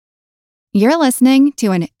You're listening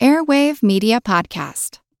to an Airwave Media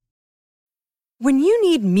Podcast. When you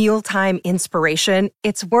need mealtime inspiration,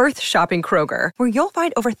 it's worth shopping Kroger, where you'll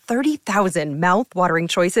find over 30,000 mouth-watering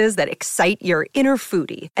choices that excite your inner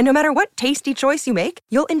foodie. And no matter what tasty choice you make,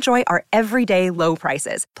 you'll enjoy our everyday low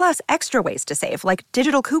prices, plus extra ways to save, like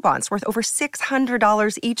digital coupons worth over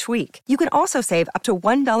 $600 each week. You can also save up to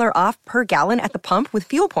 $1 off per gallon at the pump with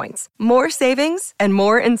fuel points. More savings and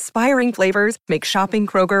more inspiring flavors make shopping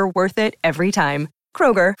Kroger worth it every time.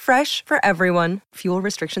 Kroger, fresh for everyone. Fuel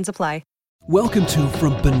restrictions apply. Welcome to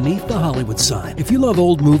From Beneath the Hollywood Sign. If you love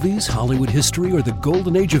old movies, Hollywood history, or the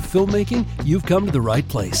golden age of filmmaking, you've come to the right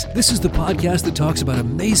place. This is the podcast that talks about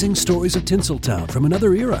amazing stories of Tinseltown from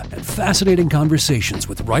another era and fascinating conversations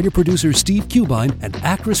with writer-producer Steve Cubine and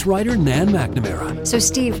actress-writer Nan McNamara. So,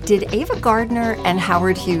 Steve, did Ava Gardner and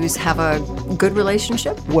Howard Hughes have a good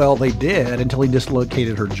relationship? Well, they did until he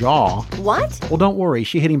dislocated her jaw. What? Well, don't worry.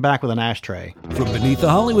 She hit him back with an ashtray. From Beneath the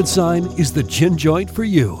Hollywood Sign is the gin joint for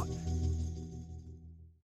you.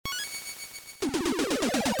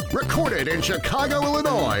 Recorded in Chicago,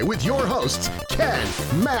 Illinois, with your hosts, Ken,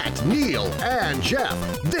 Matt, Neil, and Jeff.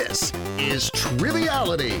 This is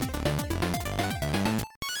Triviality.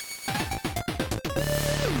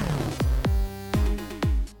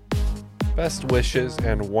 Best wishes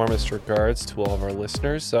and warmest regards to all of our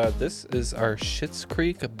listeners. This is our Schitt's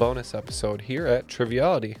Creek bonus episode here at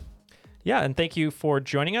Triviality. Yeah, and thank you for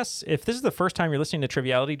joining us. If this is the first time you're listening to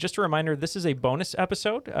Triviality, just a reminder, this is a bonus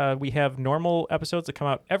episode. We have normal episodes that come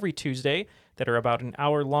out every Tuesday that are about an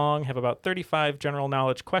hour long, have about 35 general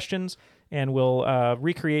knowledge questions, and will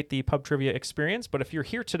recreate the pub trivia experience. But if you're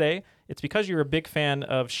here today, it's because you're a big fan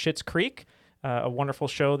of Schitt's Creek, a wonderful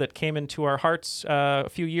show that came into our hearts a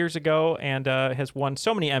few years ago and has won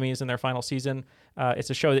so many Emmys in their final season.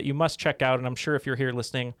 It's a show that you must check out, and I'm sure if you're here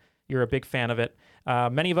listening, you're a big fan of it.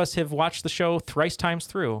 Many of us have watched the show thrice times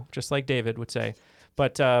through, just like David would say.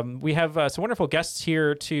 But we have some wonderful guests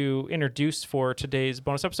here to introduce for today's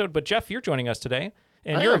bonus episode. But Jeff, you're joining us today,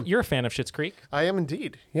 and you're a fan of Schitt's Creek. I am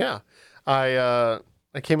indeed. Yeah, I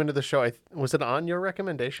came into the show. Was it on your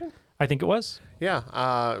recommendation? I think it was.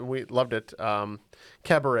 Yeah, we loved it.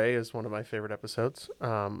 Cabaret is one of my favorite episodes.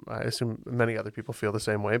 I assume many other people feel the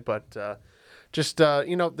same way, but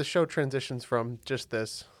the show transitions from just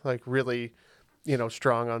this like really,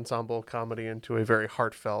 strong ensemble comedy into a very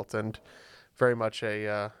heartfelt and very much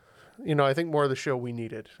a, I think more of the show we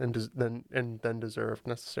needed than deserved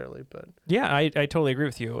necessarily. But yeah, I totally agree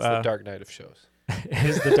with you. It's the dark night of shows. It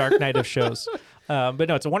is the dark night of shows. But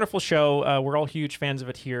no, it's a wonderful show. We're all huge fans of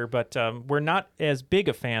it here, but we're not as big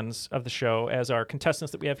of fans of the show as our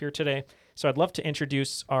contestants that we have here today. So I'd love to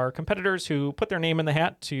introduce our competitors who put their name in the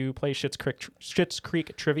hat to play Schitt's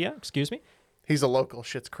Creek trivia. Excuse me. He's a local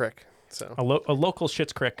Schitt's Creek. So a local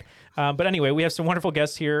Schitt's Creek. But anyway, we have some wonderful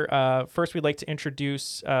guests here. First, we'd like to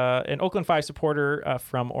introduce an Oakland 5 supporter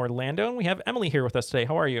from Orlando. And we have Emily here with us today.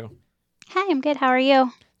 How are you? Hi, I'm good. How are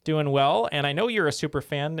you? Doing well. And I know you're a super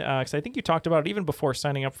fan because I think you talked about it even before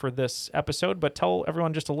signing up for this episode. But tell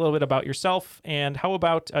everyone just a little bit about yourself. And how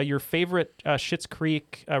about your favorite Schitt's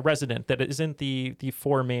Creek resident that isn't the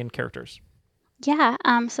four main characters? Yeah,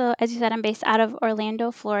 so as you said, I'm based out of Orlando,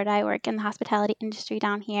 Florida. I work in the hospitality industry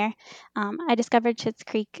down here. I discovered Schitt's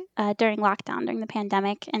Creek during lockdown, during the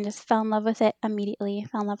pandemic, and just fell in love with it immediately,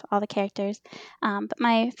 fell in love with all the characters. But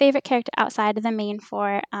my favorite character outside of the main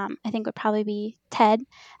four, I think would probably be Ted,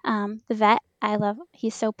 the vet.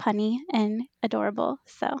 He's so punny and adorable.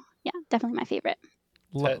 So yeah, definitely my favorite.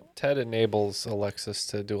 Ted enables Alexis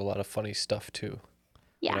to do a lot of funny stuff too.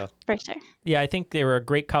 Yeah, for sure. Yeah, I think they were a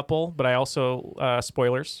great couple, but I also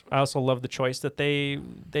spoilers. I also love the choice that they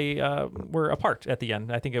were apart at the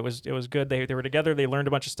end. I think it was good. They were together. They learned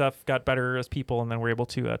a bunch of stuff, got better as people, and then were able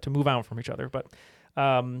to move on from each other. But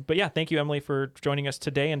yeah, thank you, Emily, for joining us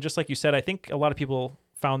today. And just like you said, I think a lot of people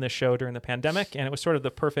found this show during the pandemic, and it was sort of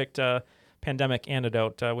the perfect pandemic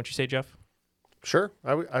antidote. Wouldn't you say, Jeff? Sure,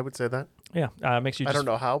 I would say that. Yeah, makes you. I don't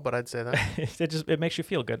know how, but I'd say that. it makes you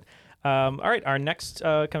feel good. All right, our next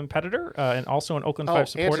competitor, and also an Oakland 5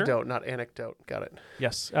 supporter. Antidote, not anecdote. Got it.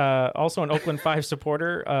 Yes, also an Oakland 5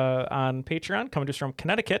 supporter on Patreon, coming to us from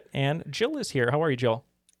Connecticut, and Jill is here. How are you, Jill?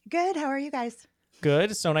 Good. How are you guys?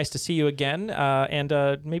 Good. So nice to see you again. And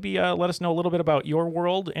maybe let us know a little bit about your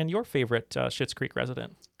world and your favorite Schitt's Creek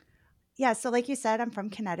resident. Yeah, so like you said, I'm from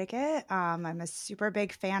Connecticut. I'm a super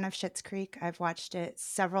big fan of Schitt's Creek. I've watched it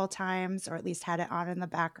several times, or at least had it on in the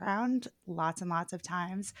background lots and lots of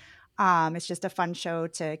times. It's just a fun show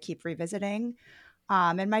to keep revisiting.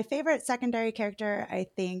 And my favorite secondary character, I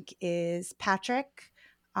think, is Patrick.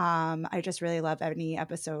 I just really love any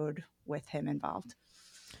episode with him involved.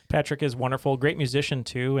 Patrick is wonderful, great musician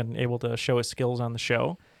too, and able to show his skills on the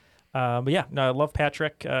show. But yeah, no, I love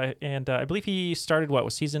Patrick, and I believe he started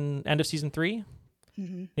end of season 3.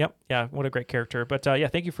 Mm-hmm. Yep, yeah, what a great character. But yeah,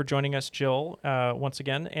 thank you for joining us, Jill, once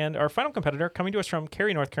again. And our final competitor, coming to us from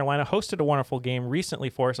Cary, North Carolina, hosted a wonderful game recently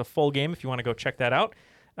for us, a full game if you want to go check that out.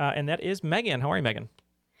 And that is Megan. How are you, Megan?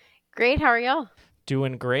 Great. How are y'all?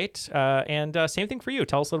 Doing great. And same thing for you.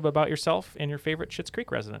 Tell us a little bit about yourself and your favorite Schitt's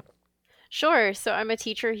Creek resident. Sure. So I'm a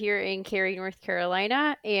teacher here in Cary, North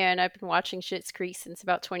Carolina, and I've been watching Schitt's Creek since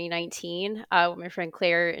about 2019. My friend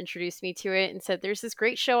Claire introduced me to it and said, there's this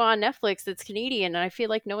great show on Netflix that's Canadian, and I feel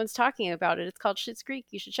like no one's talking about it. It's called Schitt's Creek.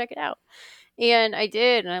 You should check it out. And I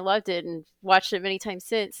did, and I loved it and watched it many times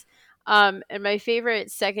since. And my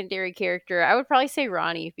favorite secondary character, I would probably say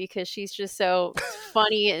Ronnie, because she's just so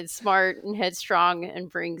funny and smart and headstrong and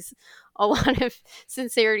brings a lot of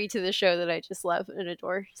sincerity to the show that I just love and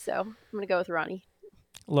adore. So I'm going to go with Ronnie.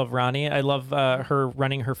 Love Ronnie. I love her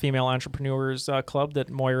running her female entrepreneurs club that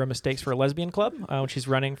Moira mistakes for a lesbian club when she's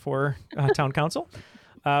running for town council.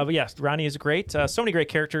 But yes, Ronnie is great. So many great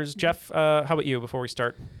characters. Jeff, how about you before we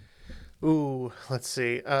start? Ooh, let's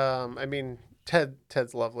see. I mean,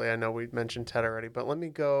 Ted's lovely. I know we mentioned Ted already, but let me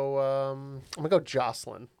go. I'm gonna go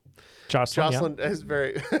Jocelyn. Jocelyn is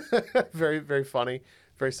very, very, very funny.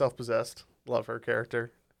 Very self-possessed. Love her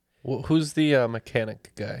character. Well, who's the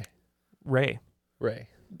mechanic guy? Ray.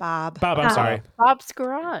 Bob. I'm sorry. Bob's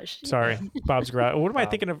Garage. Sorry, Bob's Garage. What am I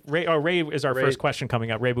thinking of? Ray. Oh, Ray is our first question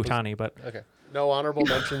coming up. Ray Butani, but okay. No honorable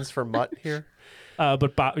mentions for Mutt here.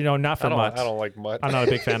 But Bob, not for Mutt. I don't like Mutt. I'm not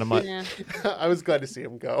a big fan of Mutt. Yeah. I was glad to see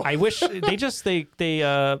him go. I wish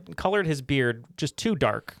they colored his beard just too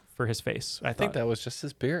dark for his face. I think that was just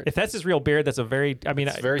his beard. If that's his real beard, that's very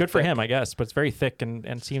very good for thick. him, I guess. But it's very thick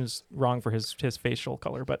and seems wrong for his facial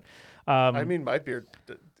color. But I mean, my beard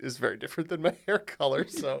is very different than my hair color,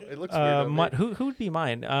 so it looks weird on me. Who would be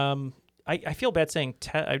mine? I feel bad saying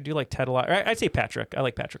Ted. I do like Ted a lot. I'd say Patrick. I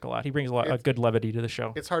like Patrick a lot. He brings a good levity to the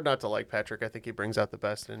show. It's hard not to like Patrick. I think he brings out the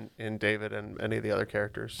best in David and any of the other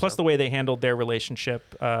characters. Plus the way they handled their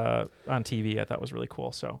relationship on TV, I thought was really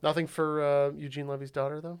cool. So nothing for Eugene Levy's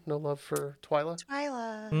daughter, though. No love for Twyla.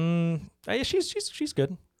 She's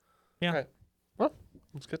good. Yeah. All right. Well,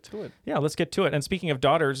 let's get to it. Yeah, let's get to it. And speaking of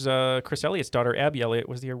daughters, Chris Elliott's daughter, Abby Elliott,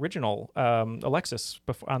 was the original Alexis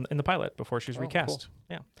in the pilot before she was recast.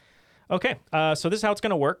 Cool. Yeah. Okay, so this is how it's going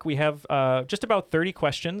to work. We have just about 30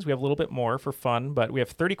 questions. We have a little bit more for fun, but we have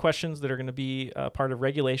 30 questions that are going to be part of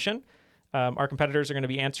regulation. Our competitors are going to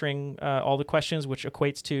be answering all the questions, which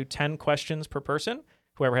equates to 10 questions per person.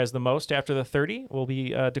 Whoever has the most after the 30 will be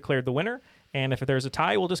declared the winner. And if there's a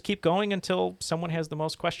tie, we'll just keep going until someone has the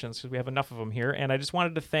most questions, because we have enough of them here. And I just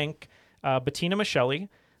wanted to thank Bettina Michelli,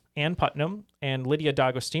 Ann Putnam, and Lydia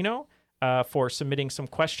D'Agostino for submitting some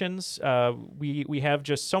questions. We have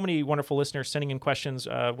just so many wonderful listeners sending in questions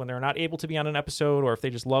when they're not able to be on an episode, or if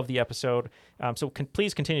they just love the episode. So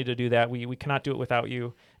please continue to do that. We cannot do it without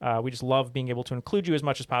you. We just love being able to include you as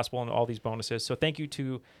much as possible in all these bonuses. So thank you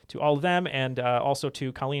to all of them, and also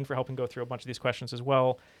to Colleen for helping go through a bunch of these questions as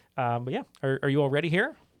well. But yeah, are you all ready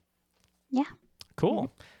here? Yeah.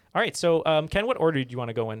 Cool. All right. So Ken, what order do you want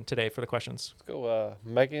to go in today for the questions? Let's go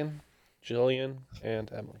Megan, Jillian,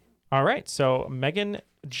 and Emily. All right, so Megan,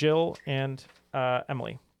 Jill, and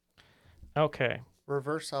Emily. Okay.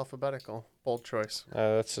 Reverse alphabetical. Bold choice.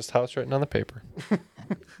 That's just how it's written on the paper.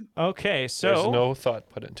 Okay, so... There's no thought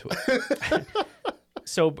put into it.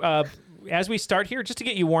 So as we start here, just to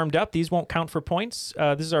get you warmed up, these won't count for points.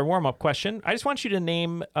 This is our warm-up question. I just want you to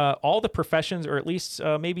name all the professions, or at least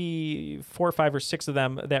maybe 4 or 5 or 6 of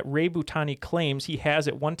them, that Ray Butani claims he has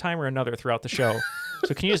at one time or another throughout the show.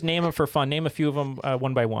 So can you just name them for fun? Name a few of them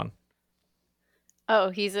one by one. Oh,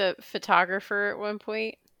 he's a photographer at one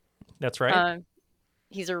point. That's right.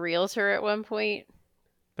 He's a realtor at one point.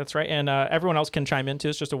 That's right. And everyone else can chime in too.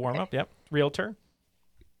 It's just a warm-up. Yep. Realtor.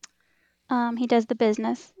 He does the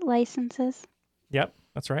business licenses. Yep.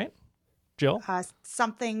 That's right. Jill?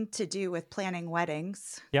 Something to do with planning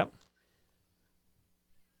weddings. Yep.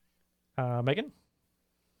 Megan?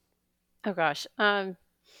 Oh, gosh.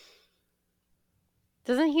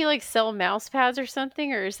 Doesn't he sell mouse pads or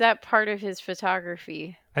something, or is that part of his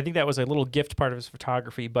photography? I think that was a little gift part of his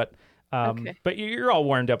photography, but Okay. But you're all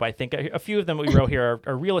warmed up, I think. A few of them we wrote here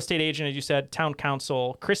are real estate agent, as you said, town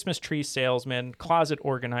council, Christmas tree salesman, closet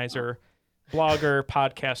organizer, blogger,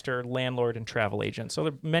 podcaster, landlord, and travel agent. So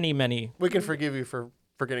there are many, many. We can forgive you for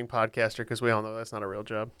forgetting podcaster, because we all know that's not a real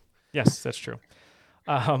job. Yes, that's true.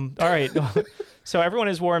 All right. So everyone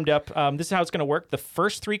is warmed up. This is how it's going to work. The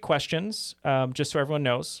first 3 questions, just so everyone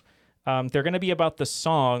knows, They're going to be about the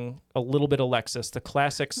song "A Little Bit Alexis," the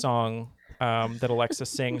classic song that Alexis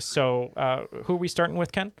sings. So, who are we starting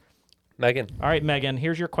with, Ken? Megan. All right, Megan.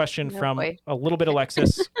 Here's your question No from way. "A Little Bit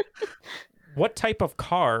Alexis." What type of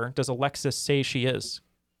car does Alexis say she is?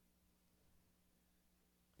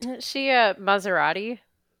 Is she a Maserati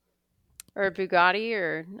or a Bugatti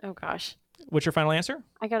or oh gosh, What's your final answer?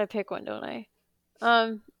 I gotta pick one, don't I?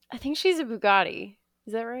 I think she's a Bugatti.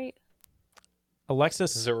 Is that right?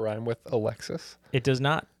 Alexis. Does it rhyme with Alexis? It does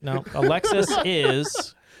not. No. Alexis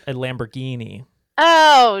is a Lamborghini.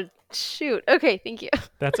 Oh shoot. Okay, thank you.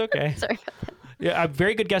 That's okay. Sorry about that. Yeah,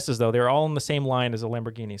 very good guesses though. They're all in the same line as a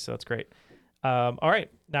Lamborghini, so that's great. All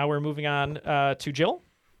right, now we're moving on to Jill.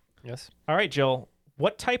 Yes. All right, Jill.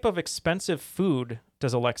 What type of expensive food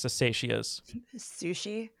does Alexis say she is?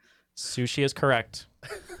 Sushi. Sushi is correct.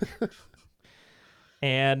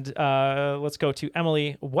 And let's go to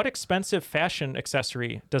Emily. What expensive fashion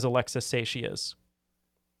accessory does Alexis say she is?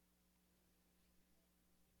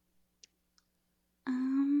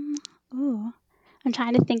 Ooh, I'm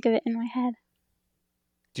trying to think of it in my head.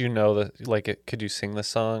 Do you know that? Like, could you sing the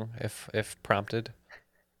song if prompted?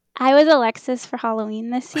 I was Alexis for Halloween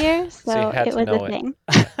this year, So you so had it to was know a it. thing.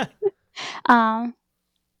 um,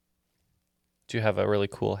 Do you have a really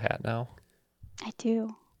cool hat now? I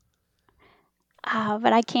do.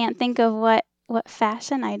 But I can't think of what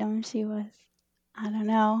fashion item she was. I don't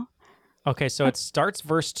know. Okay, so it starts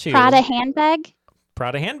verse 2. Prada handbag.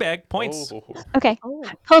 Prada handbag, points. Oh. Okay,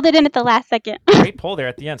 pulled it in at the last second. Great pull there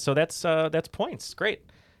at the end. So that's points. Great.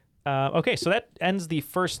 Okay, so that ends the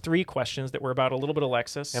first 3 questions that were about a little bit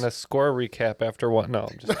Alexis. And a score recap after one. No,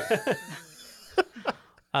 I'm just kidding.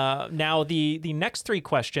 Now the next 3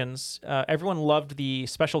 questions, everyone loved the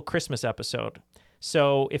special Christmas episode.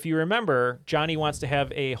 So if you remember, Johnny wants to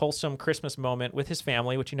have a wholesome Christmas moment with his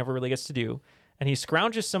family, which he never really gets to do, and he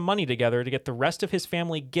scrounges some money together to get the rest of his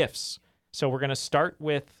family gifts. So we're going to start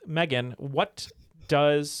with Megan. What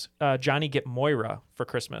does Johnny get Moira for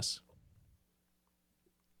Christmas?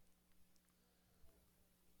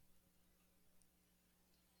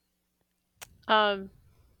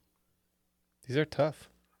 These are tough.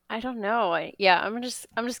 I don't know. I'm just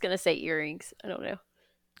gonna say earrings. I don't know.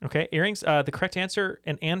 Okay, earrings. The correct answer: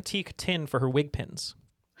 an antique tin for her wig pins.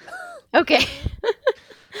 Okay.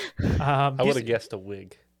 I would have guessed a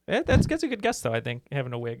wig. That's a good guess, though. I think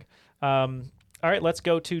having a wig. All right, let's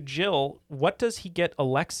go to Jill. What does he get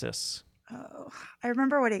Alexis? Oh, I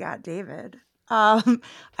remember what he got David.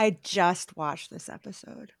 I just watched this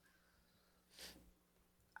episode.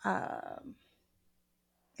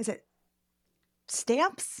 Is it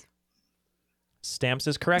stamps? Stamps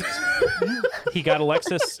is correct. He got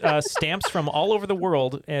Alexis stamps from all over the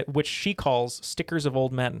world, which she calls stickers of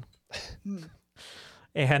old men.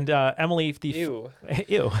 And Emily, Ew.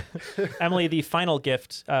 Emily, the final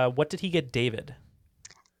gift. What did he get David?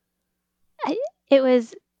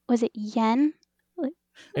 Was it yen?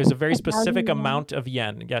 It was a very 1,000 specific yen. amount of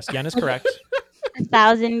yen. Yes, yen is correct.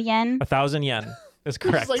 1,000 yen. 1,000 yen is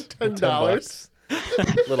correct. It's like $10.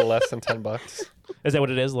 A little less than $10. Is that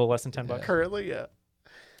what it is? A little less than $10? Currently,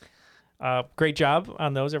 yeah. Great job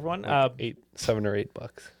on those, everyone. Like $7 or $8.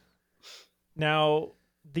 Now,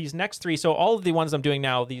 these next 3, so all of the ones I'm doing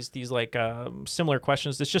now, these like similar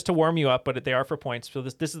questions, it's just to warm you up, but they are for points. So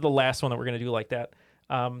this is the last one that we're going to do like that.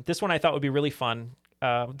 This one I thought would be really fun.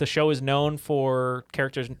 The show is known for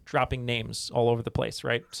characters dropping names all over the place,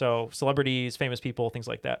 right? So celebrities, famous people, things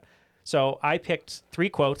like that. So I picked 3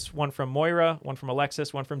 quotes, one from Moira, one from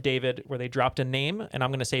Alexis, one from David, where they dropped a name, and I'm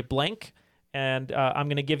going to say blank, and I'm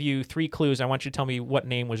going to give you 3 clues. I want you to tell me what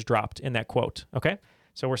name was dropped in that quote, okay?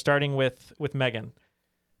 So we're starting with Megan.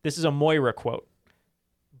 This is a Moira quote.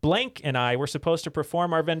 Blank and I were supposed to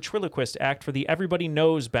perform our ventriloquist act for the Everybody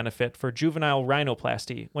Knows benefit for juvenile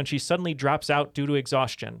rhinoplasty when she suddenly drops out due to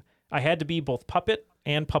exhaustion. I had to be both puppet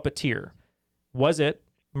and puppeteer. Was it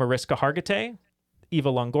Mariska Hargitay, Eva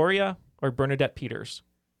Longoria, or Bernadette Peters?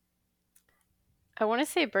 I want to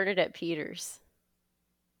say Bernadette Peters.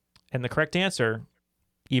 And the correct answer,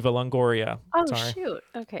 Eva Longoria. Oh, Sorry. shoot.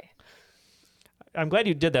 Okay. I'm glad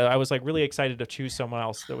you did that. I was like really excited to choose someone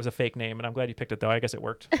else that was a fake name, and I'm glad you picked it, though. I guess it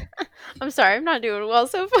worked. I'm sorry. I'm not doing well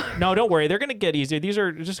so far. No, don't worry. They're going to get easier. These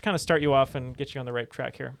are just kind of start you off and get you on the right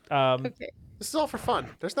track here. Okay. This is all for fun.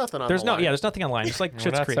 There's nothing on There's the no, line. yeah, there's nothing online. It's like We're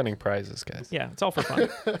Schitt's not Creek. sending prizes, guys. Yeah, it's all for fun.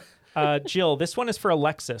 Jill, this one is for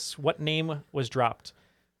Alexis. What name was dropped?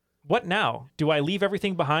 What now? Do I leave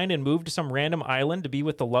everything behind and move to some random island to be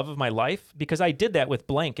with the love of my life? Because I did that with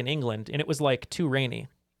blank in England, and it was like too rainy.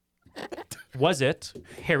 Was it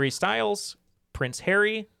Harry Styles, Prince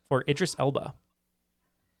Harry, or Idris Elba?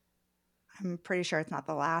 I'm pretty sure it's not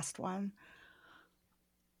the last one.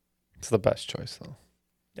 It's the best choice, though.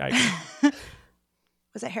 I agree.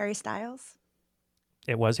 Was it Harry Styles?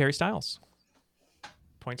 It was Harry Styles.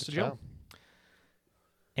 Points to Jill. job.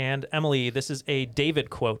 And Emily, this is a David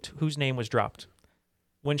quote whose name was dropped.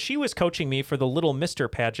 When she was coaching me for the Little Mister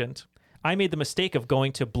pageant, I made the mistake of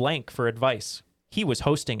going to blank for advice. He was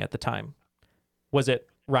hosting at the time. Was it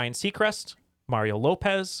Ryan Seacrest, Mario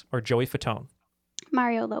Lopez, or Joey Fatone?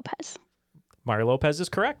 Mario Lopez. Mario Lopez is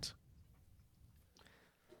correct.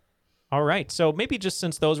 All right. So maybe just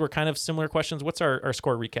since those were kind of similar questions, what's our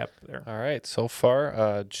score recap there? All right. So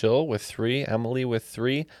far, Jill with 3, Emily with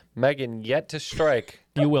 3, Megan yet to strike.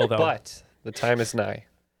 You will, though. But the time is nigh.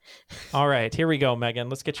 All right. Here we go, Megan.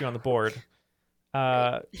 Let's get you on the board.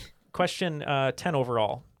 Question 10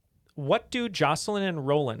 overall. What do Jocelyn and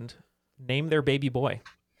Roland name their baby boy?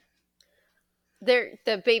 They're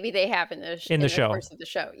the baby they have in the show. course of the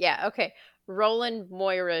show. Yeah. Okay. Roland,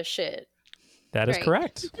 Moira, Schitt. That is Right.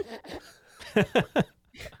 correct.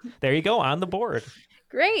 There you go, on the board.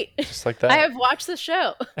 Great. Just like that. I have watched the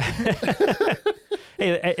show.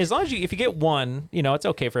 Hey, as long as if you get one, it's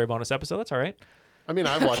okay for a bonus episode. That's all right. I mean,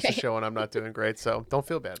 I watched the show and I'm not doing great, so don't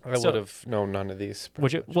feel bad. I would have known none of these.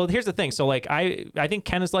 Would you? Well, here's the thing. So, I think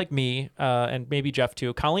Ken is like me, and maybe Jeff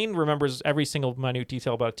too. Colleen remembers every single minute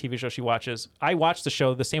detail about a TV show she watches. I watch the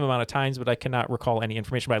show the same amount of times, but I cannot recall any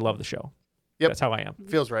information. But I love the show. Yep. That's how I am.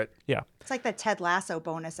 Feels right. Yeah. It's like the Ted Lasso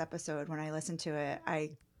bonus episode. When I listened to it,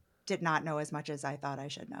 I did not know as much as I thought I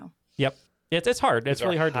should know. Yep. It's hard. It's These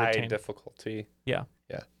really are hard to high retain. difficulty. Yeah.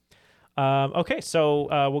 Yeah. Okay, so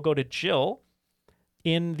we'll go to Jill.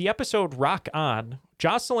 In the episode Rock On,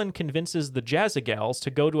 Jocelyn convinces the Jazzagals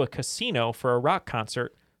to go to a casino for a rock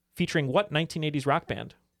concert featuring what 1980s rock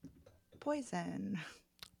band? Poison.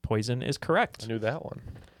 Poison is correct. I knew that one.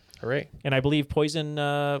 Hooray. And I believe Poison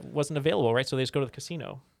wasn't available, right? So they just go to the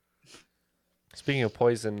casino. Speaking of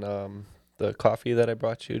poison, the coffee that I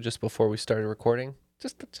brought you just before we started recording,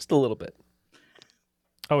 just a little bit.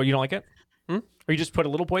 Oh, you don't like it? Or you just put a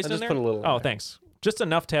little poison I in just there? put a little in Oh, there. thanks. Just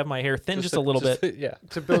enough to have my hair thin, just a little bit. Yeah.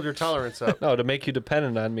 To build your tolerance up. No, to make you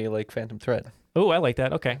dependent on me like Phantom Thread. Oh, I like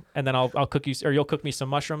that. Okay. And then I'll cook you, or you'll cook me some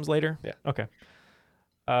mushrooms later? Yeah. Okay.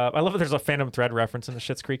 I love that there's a Phantom Thread reference in the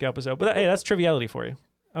Schitt's Creek episode, but hey, that's triviality for you.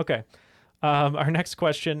 Okay. Our next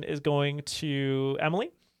question is going to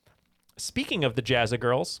Emily. Speaking of the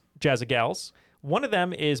Jazzagals, one of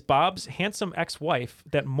them is Bob's handsome ex-wife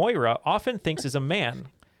that Moira often thinks is a man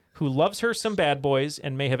who loves her some bad boys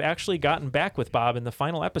and may have actually gotten back with Bob in the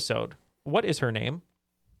final episode. What is her name?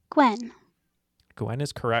 Gwen. Gwen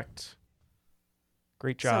is correct.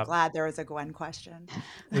 Great job. So glad there was a Gwen question.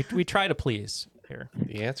 We try to please here.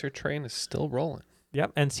 The answer train is still rolling.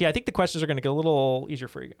 Yep. And see, I think the questions are going to get a little easier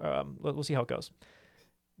for you. We'll see how it goes.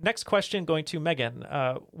 Next question going to Megan.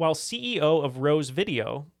 While CEO of Rose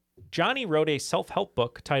Video, Johnny wrote a self-help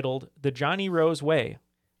book titled The Johnny Rose Way.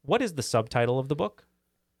 What is the subtitle of the book?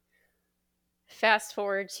 Fast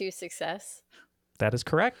forward to success. That is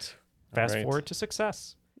correct. Fast right. forward to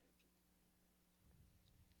success.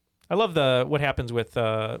 I love what happens with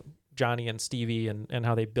Johnny and Stevie and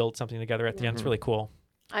how they build something together at the end. It's really cool.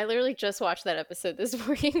 I literally just watched that episode this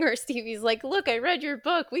morning where Stevie's like, look, I read your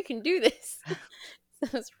book. We can do this.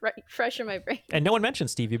 So it's right, fresh in my brain. And no one mentioned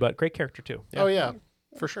Stevie, but great character too. Oh, yeah,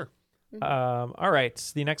 for sure. All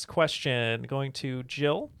right. The next question going to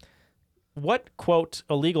Jill. What, quote,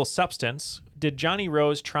 illegal substance did Johnny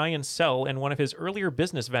Rose try and sell in one of his earlier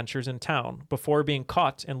business ventures in town before being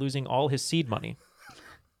caught and losing all his seed money?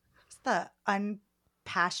 It's the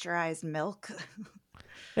unpasteurized milk.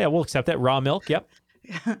 Yeah, we'll accept that. Raw milk. Yep.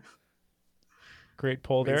 Great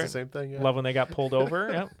pull Means there. the same thing, yeah. Love when they got pulled over.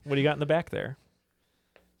 Yep. What do you got in the back there?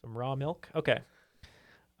 Some raw milk. Okay.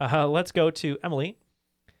 Let's go to Emily.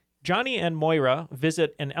 Johnny and Moira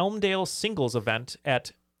visit an Elmdale singles event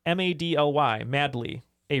at Madly,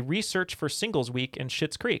 a research for singles week in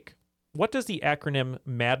Schitt's Creek. What does the acronym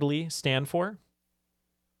Madly stand for?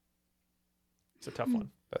 It's a tough one.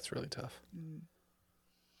 That's really tough.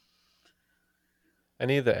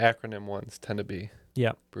 Any of the acronym ones tend to be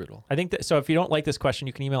brutal. I think that, so if you don't like this question,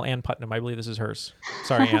 you can email Ann Putnam. I believe this is hers.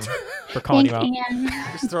 Sorry, Ann, for calling you out.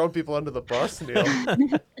 Just throwing people under the bus, Neil.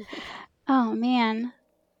 Oh, man.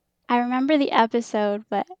 I remember the episode,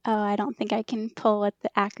 but I don't think I can pull what the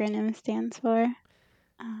acronym stands for.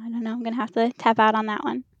 I don't know. I'm going to have to tap out on that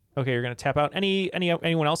one. Okay, you're going to tap out.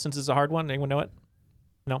 Anyone else, since it's a hard one? Anyone know it?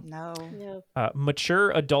 No? No.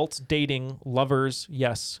 Mature adults dating lovers,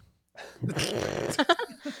 yes.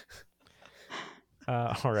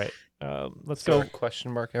 All right. Let's Is there go. a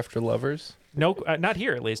question mark after lovers? No, not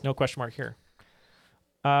here at least. No question mark here.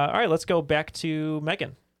 All right, let's go back to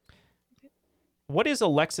Megan. What is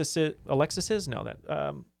Alexis's? No,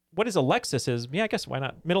 that. What is Alexis's? Yeah, I guess why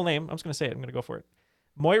not? Middle name. I'm just going to say it. I'm going to go for it.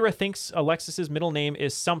 Moira thinks Alexis's middle name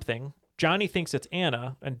is something. Johnny thinks it's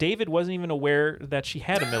Anna, and David wasn't even aware that she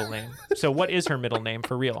had a middle name. So what is her middle name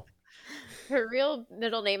for real? Her real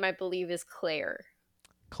middle name, I believe, is Claire.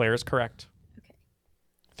 Claire is correct.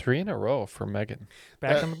 3 in a row for Megan.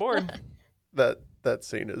 Back on the board. That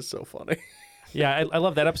scene is so funny. Yeah, I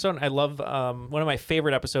love that episode. I love one of my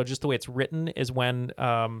favorite episodes, just the way it's written, is when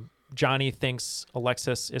Johnny thinks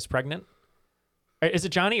Alexis is pregnant. Is it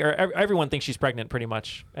Johnny? Or everyone thinks she's pregnant pretty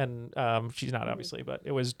much. And she's not, obviously, but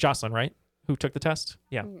it was Jocelyn, right? Who took the test?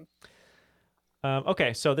 Yeah.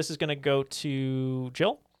 Okay, so this is going to go to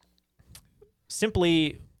Jill.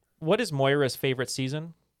 Simply, what is Moira's favorite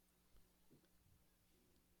season?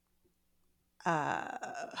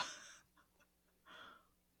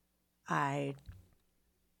 I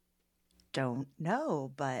don't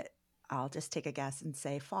know, but I'll just take a guess and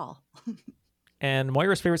say fall. And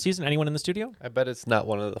Moira's favorite season? Anyone in the studio? I bet it's not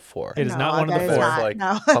one of the 4. It is not one of the 4. Not, Like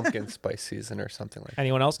no. pumpkin spice season or something like that.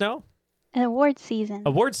 Anyone else know? An award season.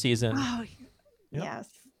 Award season. Oh, Yep. yes.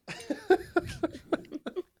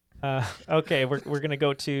 Okay, we're going to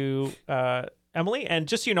go to Emily. And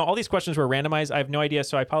just so you know, all these questions were randomized. I have no idea,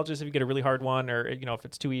 so I apologize if you get a really hard one or if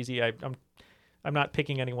it's too easy. I'm not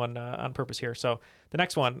picking anyone on purpose here. So the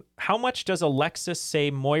next one, how much does Alexis say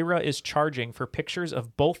Moira is charging for pictures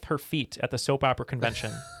of both her feet at the soap opera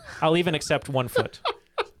convention? I'll even accept 1 foot.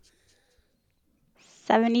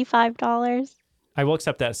 $75. I will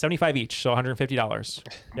accept that. 75 each, so $150.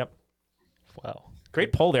 Yep. Wow.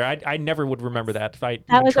 Great poll there. I never would remember that if I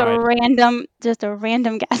That was tried. just a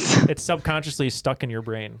random guess. It's subconsciously stuck in your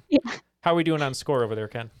brain. Yeah. How are we doing on score over there,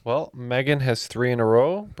 Ken? Well, Megan has 3 in a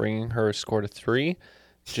row, bringing her score to 3.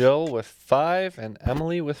 Jill with 5 and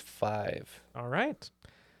Emily with 5. All right.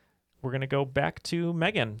 We're going to go back to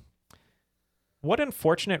Megan. What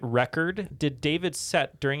unfortunate record did David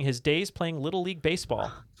set during his days playing Little League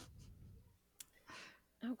Baseball?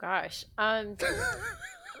 Oh gosh. I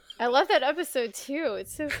love that episode too.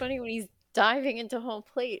 It's so funny when he's diving into home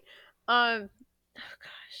plate. Oh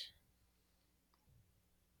gosh.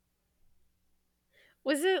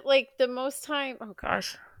 Was it like the most time? Oh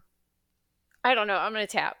gosh. I don't know. I'm going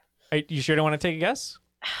to tap. You sure don't want to take a guess?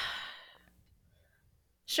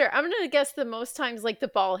 Sure. I'm going to guess the most times like the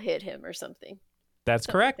ball hit him or something. That's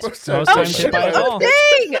correct. Most Oh, times hit by a ball.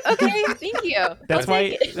 dang! Okay, thank you. That's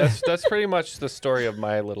why. That's pretty much the story of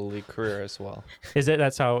my Little League career as well. Is it?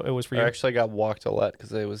 That's how it was for you? I actually got walked a lot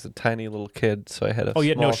because I was a tiny little kid, so I had a you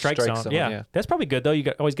had no small strike zone. Yeah. That's probably good, though.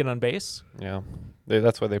 You always get on base. Yeah.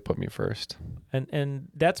 That's why they put me first. And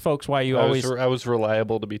that's, folks, why you I always... I was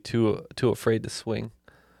reliable to be too afraid to swing.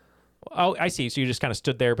 Oh, I see. So you just kind of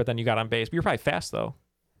stood there, but then you got on base. But you're probably fast, though.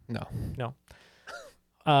 No.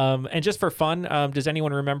 And just for fun, does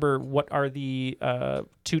anyone remember what are the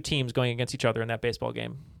 2 teams going against each other in that baseball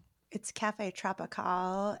game? It's Cafe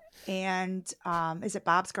Tropical and is it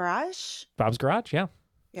Bob's Garage? Bob's Garage, yeah.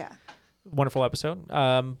 Yeah. Wonderful episode.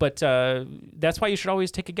 But that's why you should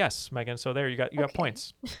always take a guess, Megan. So there, you got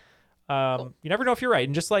points. You never know if you're right.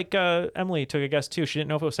 And just like Emily took a guess too, she didn't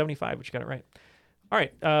know if it was 75, but she got it right. All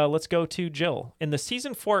right, let's go to Jill. In the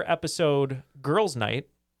season 4 episode Girls' Night,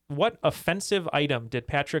 what offensive item did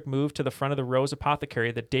Patrick move to the front of the Rose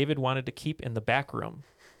Apothecary that David wanted to keep in the back room?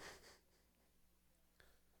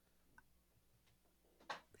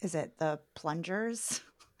 Is it the plungers?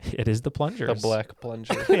 It is the plungers. The black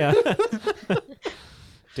plunger. Yeah.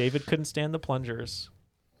 David couldn't stand the plungers.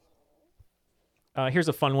 Here's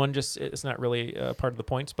a fun one. Just it's not really part of the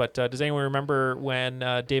points, but does anyone remember when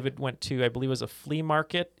David went to, I believe it was a flea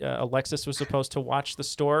market? Alexis was supposed to watch the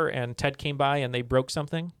store, and Ted came by and they broke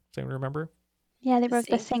something. Does anyone remember? Yeah, they broke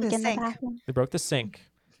the sink in the bathroom. They broke the sink,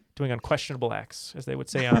 doing unquestionable acts, as they would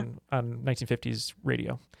say on 1950s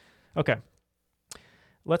radio. Okay.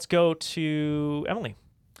 Let's go to Emily.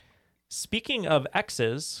 Speaking of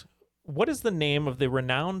exes, what is the name of the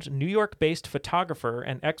renowned New York-based photographer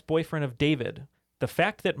and ex-boyfriend of David? The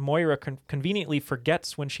fact that Moira conveniently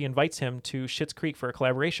forgets when she invites him to Schitt's Creek for a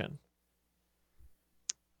collaboration.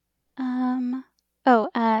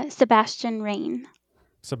 Sebastian Rain.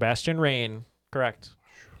 Sebastian Rain, correct.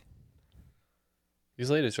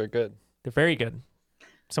 These ladies are good. They're very good.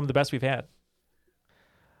 Some of the best we've had.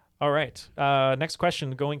 All right. Next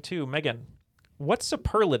question going to Megan. What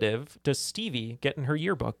superlative does Stevie get in her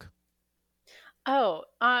yearbook? Oh,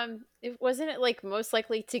 wasn't it like most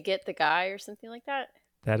likely to get the guy or something like that?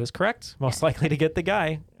 That is correct. Most likely to get the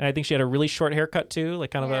guy. And I think she had a really short haircut too,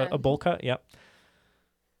 like kind of a bowl cut. Yep.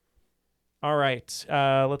 All right.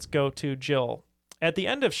 Let's go to Jill. At the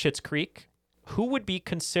end of Schitt's Creek, who would be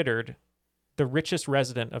considered the richest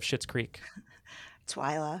resident of Schitt's Creek?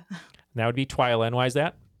 Twyla. That would be Twyla. And why is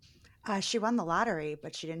that? She won the lottery,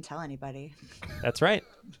 but she didn't tell anybody. That's right.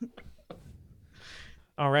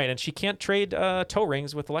 All right. And she can't trade toe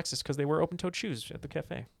rings with Alexis because they wear open-toed shoes at the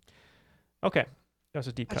cafe. Okay. That was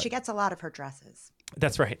a deep But cut. she gets a lot of her dresses.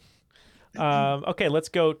 That's right. Okay. Let's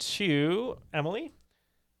go to Emily.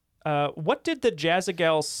 What did the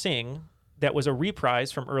Jazzagals sing that was a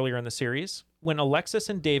reprise from earlier in the series when Alexis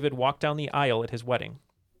and David walked down the aisle at his wedding?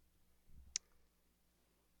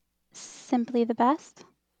 Simply the Best.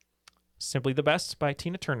 Simply the Best by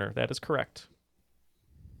Tina Turner. That is correct.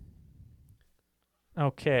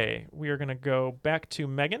 Okay, we are going to go back to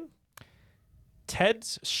Megan.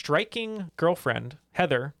 Ted's striking girlfriend,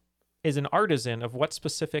 Heather, is an artisan of what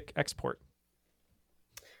specific export?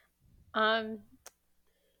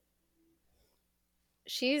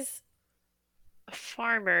 She's a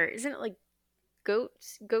farmer. Isn't it like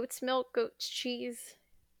goat's milk, goat's cheese?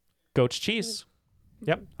 Goat's cheese.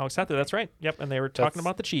 Yep, I'll accept it. That's right. Yep, and they were talking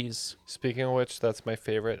about the cheese. Speaking of which, that's my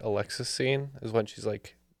favorite Alexis scene is when she's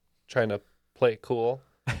like trying to play it cool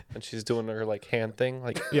and she's doing her like hand thing.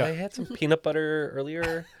 Like, Yeah. I had some peanut butter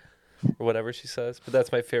earlier or whatever she says. But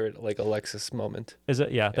that's my favorite like Alexis moment. Is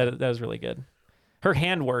it? Yeah, that is really good. Her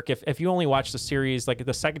handwork, if you only watch the series, like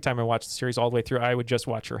the second time I watched the series all the way through, I would just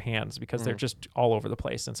watch her hands because they're just all over the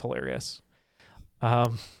place and it's hilarious.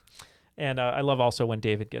 And I love also when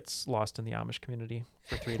David gets lost in the Amish community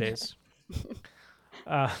for 3 days.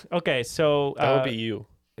 Okay, so That would be you.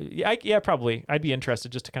 Yeah, probably. I'd be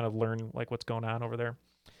interested just to kind of learn like what's going on over there.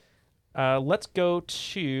 Let's go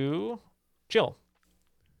to Jill.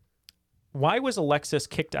 Why was Alexis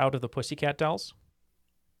kicked out of the Pussycat Dolls?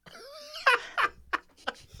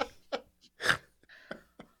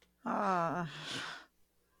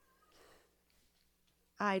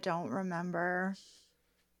 I don't remember.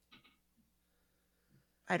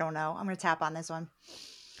 I don't know. I'm going to tap on this one.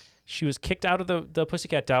 She was kicked out of the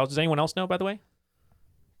Pussycat Dolls. Does anyone else know, by the way?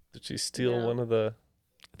 Did she steal one of the?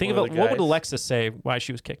 Think about what would Alexis say why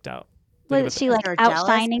she was kicked out? Was she like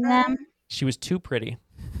outshining them? She was too pretty.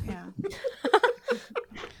 Yeah.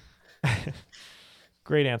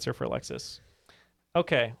 Great answer for Alexis.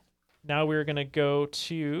 Okay, now we're going to go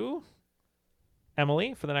to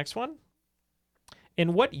Emily for the next one.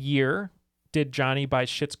 In what year did Johnny buy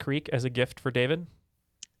Schitt's Creek as a gift for David?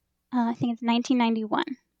 I think it's 1991.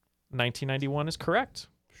 1991 is correct.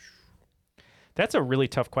 That's a really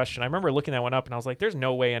tough question. I remember looking that one up and I was like, there's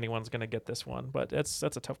no way anyone's going to get this one, but that's a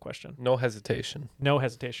tough question. No hesitation. No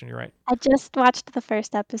hesitation, you're right. I just watched the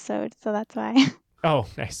first episode, so that's why. Oh,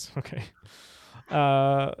 nice. Okay.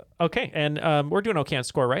 Okay, and we're doing okay on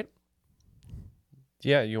score, right?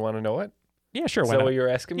 Yeah, you want to know it? Yeah, sure. Is Why that not? what you're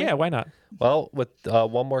asking me? Yeah, why not? Well, with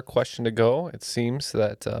one more question to go, it seems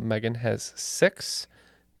that Megan has 6,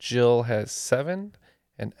 Jill has 7,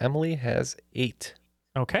 and Emily has 8.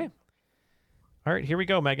 Okay. All right, here we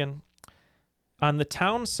go, Megan. On the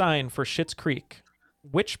town sign for Schitt's Creek,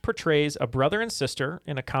 which portrays a brother and sister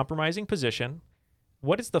in a compromising position,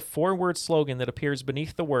 what is the 4-word slogan that appears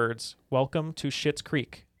beneath the words, "Welcome to Schitt's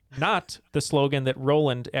Creek"? Not the slogan that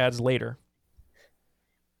Roland adds later.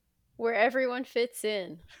 Where everyone fits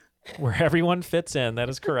in. Where everyone fits in. That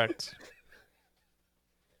is correct.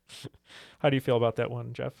 How do you feel about that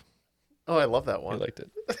one, Jeff? Oh, I love that one. I liked it.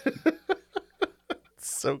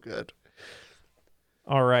 It's so good.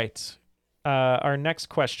 All right. Our next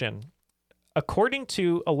question. According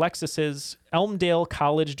to Alexis's Elmdale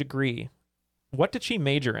College degree, what did she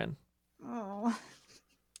major in? Oh.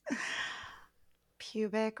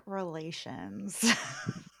 Pubic relations.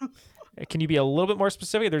 Can you be a little bit more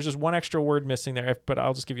specific? There's just one extra word missing there, but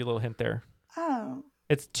I'll just give you a little hint there. Oh.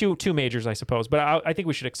 It's two majors, I suppose, but I think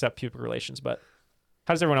we should accept pubic relations. But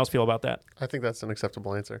how does everyone else feel about that? I think that's an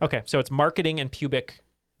acceptable answer. Okay, so it's marketing and pubic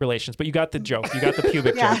relations, but you got the joke. You got the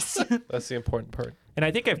pubic Yes. joke. That's the important part. And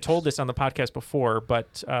I think I've told this on the podcast before,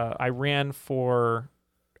 but I ran for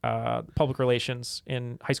public relations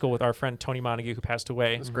in high school with our friend Tony Montague, who passed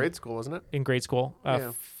away. It was grade school, wasn't it? In grade school,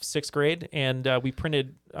 Yeah. 6th grade, and we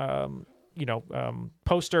printed,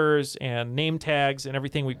 posters and name tags and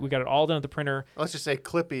everything. We got it all done at the printer. Let's just say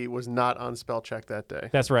Clippy was not on spell check that day.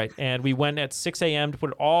 That's right. And we went at 6 a.m. to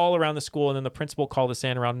put it all around the school, and then the principal called us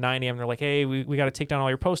in around 9 a.m. They're like, "Hey, we got to take down all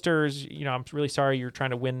your posters. I'm really sorry you're trying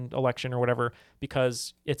to win election or whatever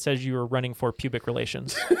because it says you were running for pubic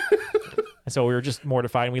relations." And so we were just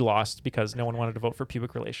mortified, and we lost because no one wanted to vote for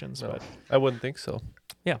pubic relations. No, but I wouldn't think so.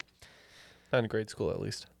 yeah. Not in grade school, at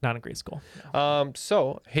least. Not in grade school.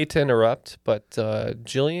 So, hate to interrupt, but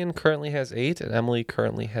Jillian currently has 8, and Emily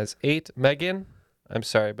currently has 8. Megan, I'm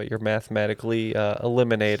sorry, but you're mathematically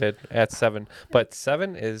eliminated at 7. But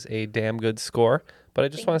 7 is a damn good score. But I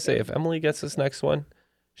just want to say, if Emily gets this next one,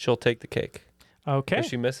 she'll take the cake. Okay. If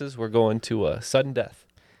she misses, we're going to sudden death.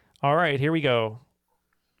 All right, here we go.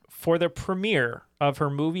 For the premiere of her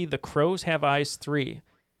movie The Crows Have Eyes 3,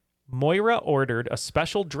 Moira ordered a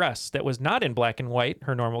special dress that was not in black and white,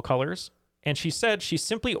 her normal colors, and she said she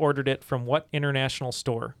simply ordered it from what international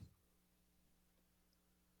store?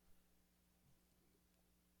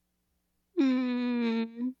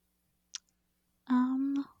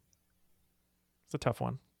 It's a tough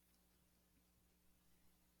one.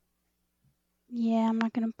 Yeah, I'm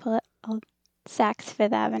not gonna put Saks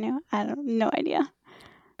Fifth Avenue. No idea.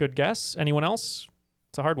 Good guess. Anyone else?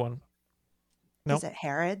 It's a hard one. Nope. Is it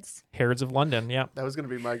Harrods? Harrods of London, yeah. That was going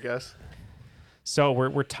to be my guess. So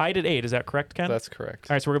we're tied at 8. Is that correct, Ken? That's correct.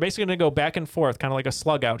 All right, so we're basically going to go back and forth, kind of like a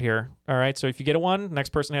slug out here. All right, so if you get a 1, next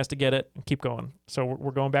person has to get it and keep going. So we're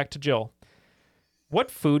going back to Jill. What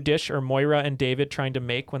food dish are Moira and David trying to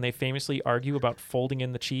make when they famously argue about folding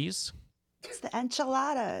in the cheese? It's the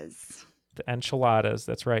enchiladas. The enchiladas,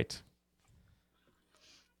 that's right.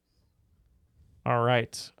 All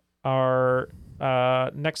right. Our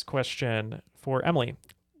next question for Emily.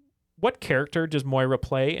 What character does Moira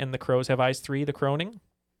play in The Crows Have Eyes 3, The Croning?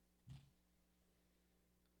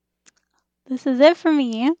 This is it for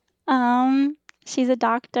me. She's a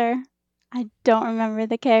doctor. I don't remember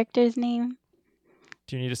the character's name.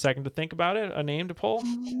 Do you need a second to think about it? A name to pull?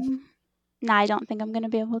 No, I don't think I'm going to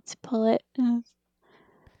be able to pull it.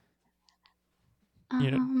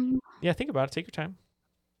 Yeah, think about it. Take your time.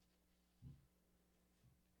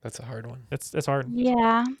 That's a hard one. That's hard.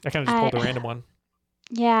 Yeah. I kind of just pulled a random one.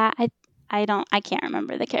 Yeah, I can't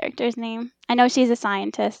remember the character's name. I know she's a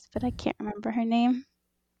scientist, but I can't remember her name.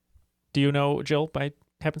 Do you know Jill by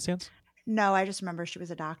happenstance? No, I just remember she was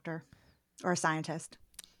a doctor or a scientist.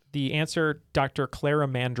 The answer, Dr. Clara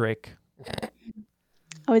Mandrake.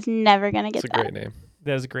 I was never going to get that. That's a great name.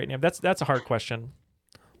 That is a great name. That's a hard question.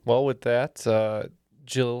 Well, with that,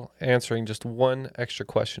 Jill answering just one extra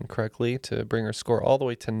question correctly to bring her score all the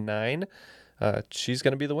way to 9. She's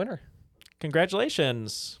going to be the winner.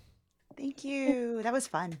 Congratulations. Thank you. That was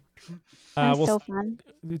fun. So fun.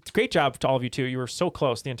 Great job to all of you, too. You were so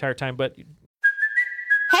close the entire time, but...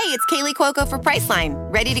 Hey, it's Kaylee Cuoco for Priceline.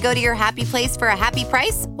 Ready to go to your happy place for a happy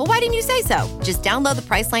price? Well, why didn't you say so? Just download the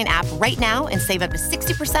Priceline app right now and save up to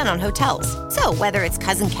 60% on hotels. So whether it's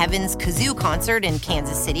Cousin Kevin's Kazoo Concert in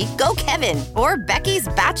Kansas City, go Kevin, or Becky's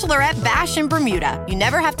Bachelorette Bash in Bermuda, you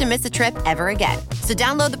never have to miss a trip ever again. So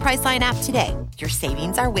download the Priceline app today. Your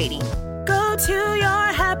savings are waiting. Go to your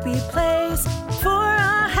happy place for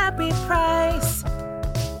a happy price.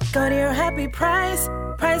 Go to your happy price,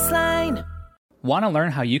 Priceline. Want to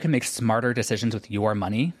learn how you can make smarter decisions with your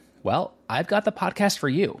money? Well, I've got the podcast for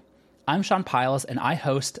you. I'm Sean Piles, and I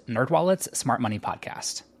host NerdWallet's Smart Money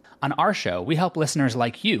Podcast. On our show, we help listeners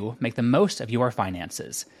like you make the most of your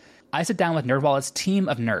finances. I sit down with NerdWallet's team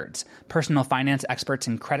of nerds, personal finance experts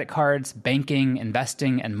in credit cards, banking,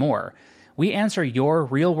 investing, and more. We answer your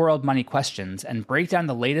real-world money questions and break down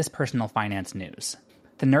the latest personal finance news.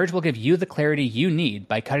 The nerds will give you the clarity you need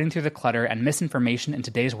by cutting through the clutter and misinformation in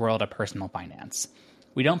today's world of personal finance.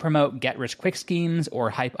 We don't promote get-rich-quick schemes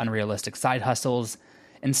or hype unrealistic side hustles.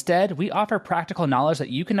 Instead, we offer practical knowledge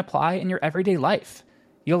that you can apply in your everyday life.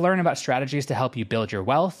 You'll learn about strategies to help you build your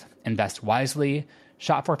wealth, invest wisely,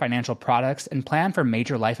 shop for financial products, and plan for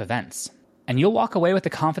major life events. And you'll walk away with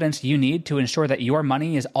the confidence you need to ensure that your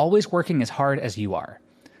money is always working as hard as you are.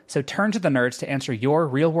 So turn to the nerds to answer your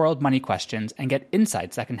real-world money questions and get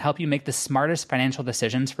insights that can help you make the smartest financial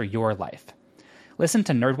decisions for your life. Listen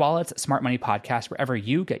to NerdWallet's Smart Money Podcast wherever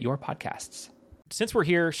you get your podcasts. Since we're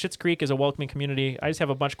here, Schitt's Creek is a welcoming community. I just have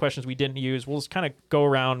a bunch of questions we didn't use. We'll just kind of go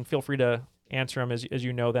around. Feel free to answer them as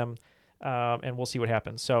you know them, and we'll see what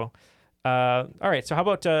happens. So, all right. So how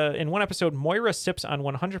about in one episode, Moira sips on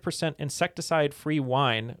 100% insecticide-free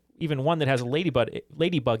wine, even one that has a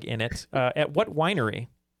ladybug in it, at what winery?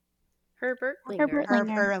 Herb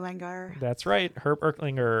Ertlinger. That's right, Herb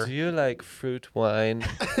Ertlinger. Do you like fruit wine?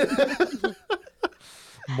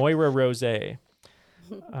 Moira Rosé.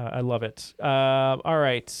 I love it. All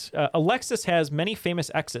right. Alexis has many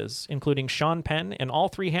famous exes, including Sean Penn and all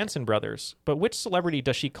 3 Hanson brothers. But which celebrity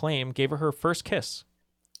does she claim gave her her first kiss?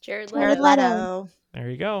 Jared Leto.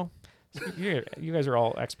 There you go. You guys are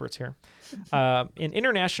all experts here. An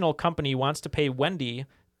international company wants to pay Wendy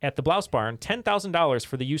at the Blouse Barn $10,000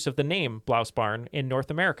 for the use of the name Blouse Barn in North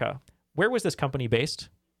America. Where was this company based?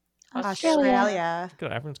 Australia.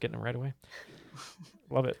 Good. Everyone's getting them right away.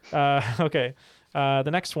 Love it. Okay. The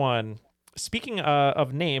next one. Speaking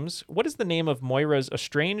of names, what is the name of Moira's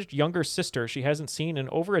estranged younger sister she hasn't seen in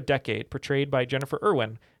over a decade, portrayed by Jennifer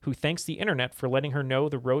Irwin, who thanks the internet for letting her know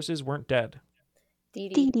the roses weren't dead? Dee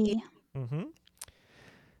Dee. Mm-hmm.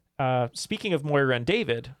 Speaking of Moira and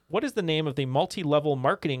David, what is the name of the multi-level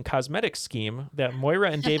marketing cosmetics scheme that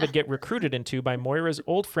Moira and David get recruited into by Moira's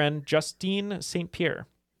old friend Justine St. Pierre?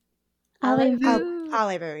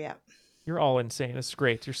 Allez-vous, yeah. You're all insane. This is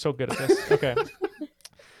great. You're so good at this. Okay.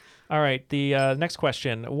 All right. The next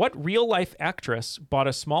question. What real-life actress bought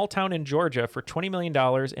a small town in Georgia for $20 million in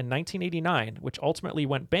 1989, which ultimately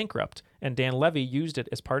went bankrupt, and Dan Levy used it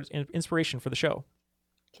as part of inspiration for the show?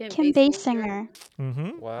 Kim Basinger.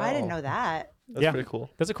 Mm-hmm. Wow. I didn't know that. That's pretty cool.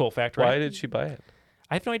 That's a cool fact, right? Why did she buy it?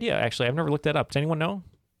 I have no idea, actually. I've never looked that up. Does anyone know?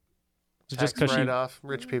 Is it just because she... off,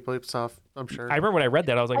 rich people, off, I'm sure. I remember when I read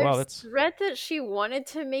that, I was like, wow, I've that's... read that she wanted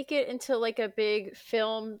to make it into like a big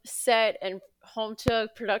film set and home to a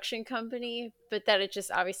production company, but that it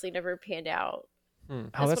just obviously never panned out.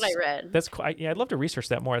 That's what I read. That's cool. Yeah, I'd love to research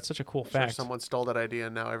that more. It's such a cool Sure fact. someone stole that idea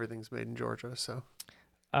and now everything's made in Georgia, so...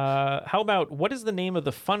 How about, what is the name of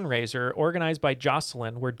the fundraiser organized by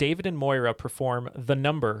Jocelyn where David and Moira perform The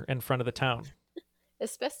Number in front of the town?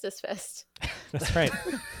 Asbestos Fest. That's right.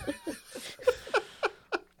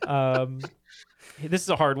 This is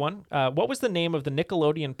a hard one. What was the name of the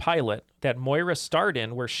Nickelodeon pilot that Moira starred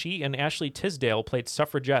in where she and Ashley Tisdale played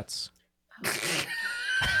suffragettes?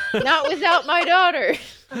 Not without my daughter.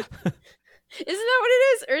 Isn't that what it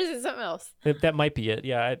is? Or is it something else? That might be it.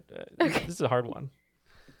 Yeah. This is a hard one.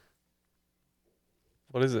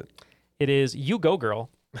 What is it? It is You Go Girl.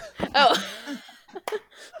 Oh.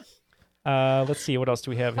 Let's see. What else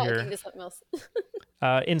do we have Probably here? thinking of something else.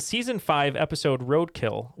 In season 5, episode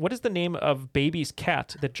Roadkill, what is the name of Baby's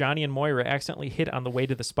cat that Johnny and Moira accidentally hit on the way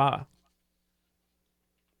to the spa?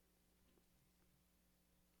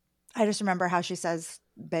 I just remember how she says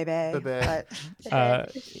 "baby," but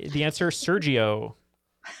The answer, Sergio.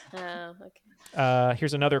 Oh, okay.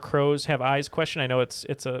 Here's another crows have eyes question. I know it's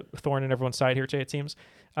a thorn in everyone's side here today, it seems.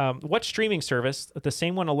 What streaming service, the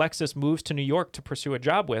same one Alexis moves to New York to pursue a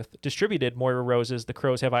job with, distributed Moira Rose's The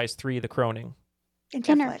Crows Have Eyes 3, The Croning?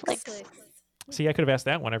 Interflix. See, I could have asked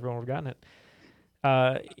that one. Everyone would have gotten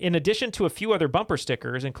it. In addition to a few other bumper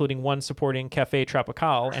stickers, including one supporting Café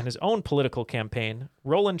Tropical and his own political campaign,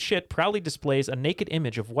 Roland Schitt proudly displays a naked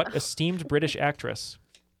image of what esteemed British actress?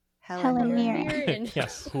 Helen Mirren.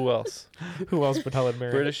 Yes. Who else? Who else but Helen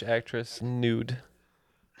Mirren? British actress, nude.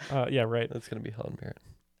 Yeah, right. That's going to be Helen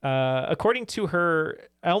Mirren. According to her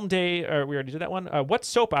Elm Day, we already did that one. What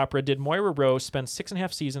soap opera did Moira Rose spend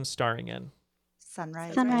 6.5 seasons starring in?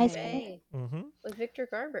 Sunrise Bay. Mm-hmm. With Victor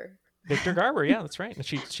Garber. Victor Garber, yeah, that's right. And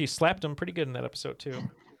she slapped him pretty good in that episode, too.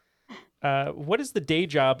 What is the day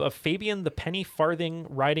job of Fabian the penny farthing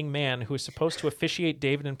riding man who is supposed to officiate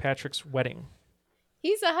David and Patrick's wedding?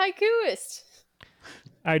 He's a haikuist.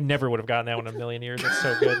 I never would have gotten that one in a million years. That's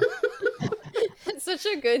so good. It's such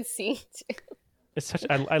a good scene, too. It's such.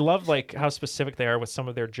 I love like how specific they are with some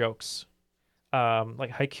of their jokes. Like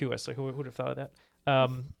haikuist. Like who would have thought of that?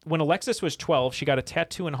 When Alexis was 12, she got a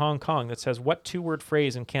tattoo in Hong Kong that says, "What 2-word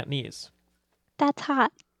phrase in Cantonese?" That's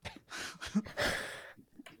hot.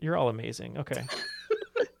 You're all amazing. Okay.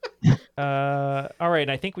 All right.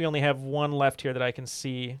 I think we only have one left here that I can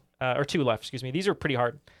see, or two left. Excuse me. These are pretty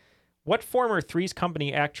hard. What former Three's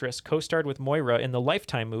Company actress co-starred with Moira in the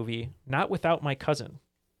Lifetime movie Not Without My Cousin?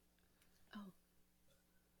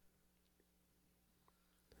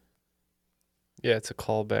 Yeah, it's a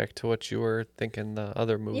callback to what you were thinking the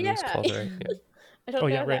other movie was called, right? Yeah. I don't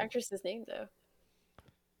know the actress's name, though.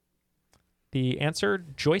 The answer,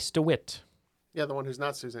 Joyce DeWitt. Yeah, the one who's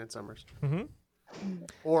not Suzanne Summers. Mm-hmm.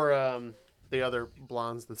 Or the other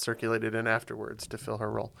blondes that circulated in afterwards to fill her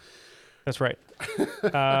role. That's right.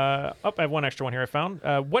 I have one extra one here I found.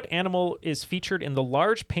 What animal is featured in the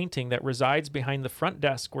large painting that resides behind the front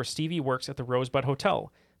desk where Stevie works at the Rosebud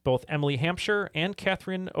Hotel? Both Emily Hampshire and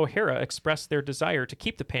Catherine O'Hara expressed their desire to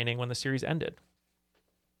keep the painting when the series ended.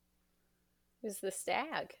 It was the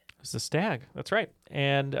stag. It was the stag. That's right.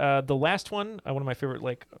 And the last one of my favorite,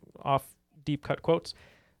 like, off deep cut quotes.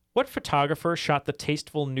 What photographer shot the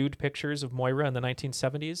tasteful nude pictures of Moira in the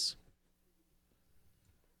 1970s?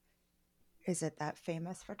 Is it that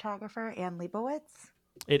famous photographer, Anne Leibovitz?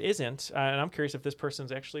 It isn't. And I'm curious if this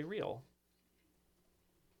person's actually real.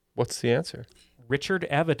 What's the answer? Richard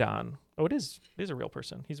Avedon. Oh, it is. It is a real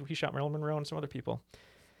person. He shot Marilyn Monroe and some other people.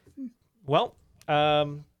 Well,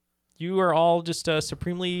 you are all just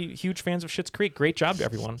supremely huge fans of Schitt's Creek. Great job to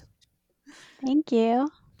everyone. Thank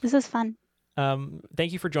you. This is fun.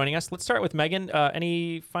 Thank you for joining us. Let's start with Megan.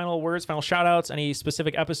 Any final words, final shout outs, any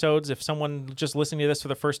specific episodes? If someone just listening to this for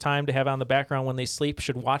the first time to have on the background when they sleep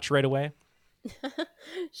should watch right away?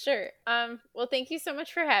 Sure. Well, thank you so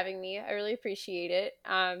much for having me. I really appreciate it.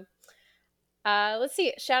 Let's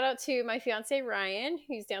see. Shout out to my fiance, Ryan,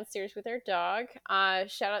 who's downstairs with our dog.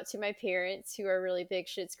 Shout out to my parents, who are really big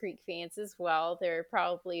Schitt's Creek fans as well. They're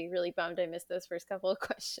probably really bummed I missed those first couple of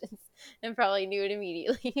questions and probably knew it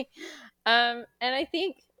immediately. And I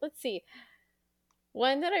think, let's see,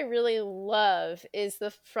 one that I really love is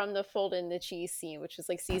from the Fold in the Cheese scene, which was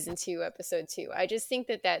like season 2, episode 2. I just think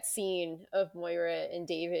that scene of Moira and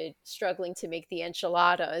David struggling to make the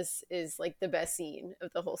enchiladas is like the best scene of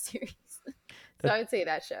the whole series. So I would say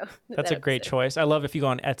that show. That's a great choice. I love if you go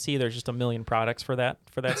on Etsy, there's just a million products for that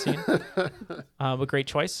scene. A great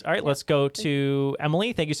choice. All right, let's go to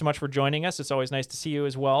Emily. Thank you so much for joining us. It's always nice to see you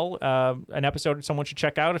as well. An episode someone should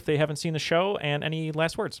check out if they haven't seen the show. And any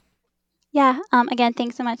last words? Yeah. Again,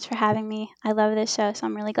 thanks so much for having me. I love this show, so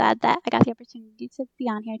I'm really glad that I got the opportunity to be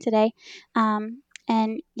on here today.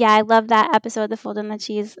 And yeah, I love that episode, The Fold in the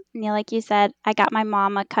Cheese. Neil, like you said, I got my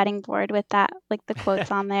mom a cutting board with that, like the quotes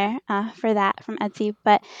on there for that from Etsy.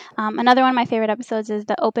 But another one of my favorite episodes is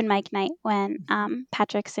the open mic night when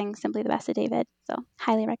Patrick sings Simply the Best of David. So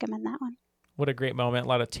highly recommend that one. What a great moment. A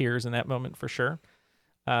lot of tears in that moment for sure.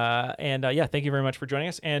 And thank you very much for joining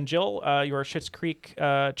us. And Jill, you are Schitt's Creek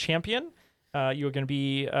champion. You're going to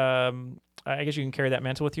be, I guess you can carry that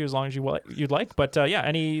mantle with you as long as you'd like. But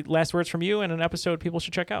any last words from you and an episode people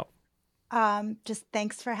should check out? Just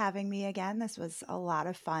thanks for having me again. This was a lot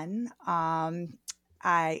of fun.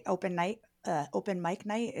 Open mic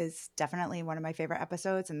night is definitely one of my favorite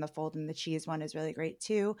episodes, and the Fold in the Cheese one is really great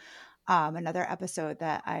too. Another episode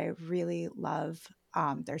that I really love,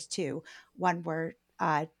 there's 2. One where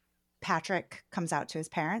Patrick comes out to his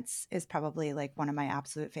parents is probably like one of my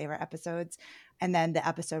absolute favorite episodes. And then the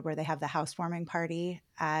episode where they have the housewarming party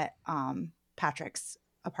at Patrick's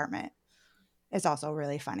apartment is also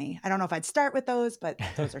really funny. I don't know if I'd start with those, but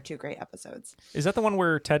those are 2 great episodes. Is that the one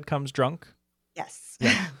where Ted comes drunk? Yes.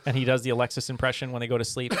 Yeah. And he does the Alexis impression when they go to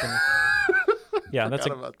sleep. And... yeah, that's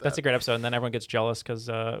a great episode. And then everyone gets jealous because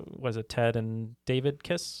was it Ted and David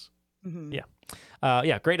kiss? Mm-hmm.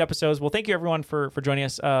 Yeah. Great episodes. Well, thank you everyone for joining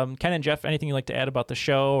us. Ken and Jeff, anything you'd like to add about the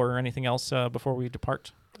show or anything else before we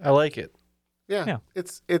depart? I like it. Yeah.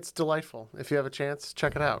 It's delightful. If you have a chance,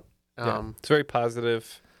 check it out. It's very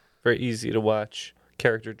positive, very easy to watch,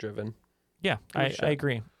 character driven. Yeah, I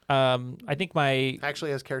agree. I think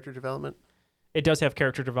actually has character development. It does have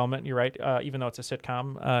character development. You're right. Even though it's a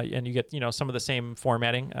sitcom, and you get some of the same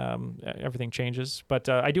formatting, everything changes. But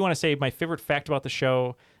I do want to say my favorite fact about the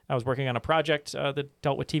show. I was working on a project that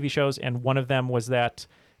dealt with TV shows, and one of them was that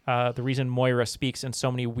the reason Moira speaks in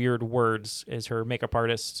so many weird words is her makeup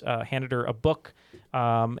artist handed her a book,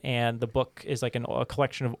 and the book is like a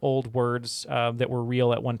collection of old words that were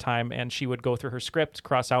real at one time, and she would go through her script,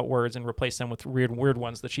 cross out words, and replace them with weird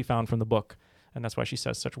ones that she found from the book. And that's why she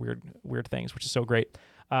says such weird things, which is so great.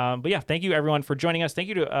 But yeah, thank you everyone for joining us. Thank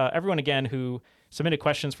you to everyone again who submitted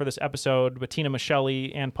questions for this episode: Bettina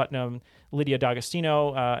Michelli, Ann Putnam, Lydia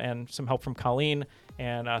D'Agostino, and some help from Colleen.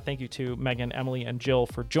 And thank you to Megan, Emily, and Jill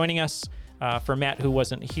for joining us. For Matt, who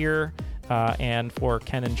wasn't here, and for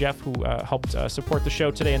Ken and Jeff, who helped support the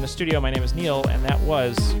show today in the studio. My name is Neil, and that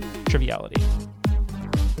was Triviality.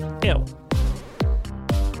 Ew.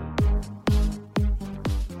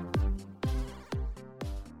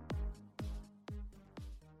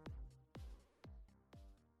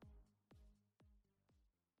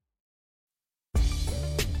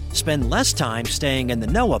 Spend less time staying in the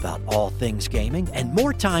know about all things gaming and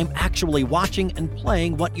more time actually watching and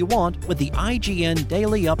playing what you want with the IGN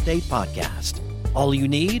Daily Update podcast. All you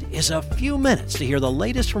need is a few minutes to hear the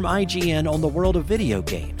latest from IGN on the world of video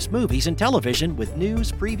games, movies, and television with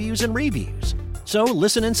news, previews, and reviews. So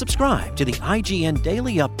listen and subscribe to the IGN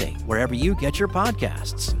Daily Update wherever you get your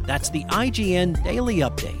podcasts. That's the IGN Daily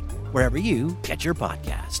Update, wherever you get your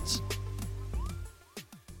podcasts.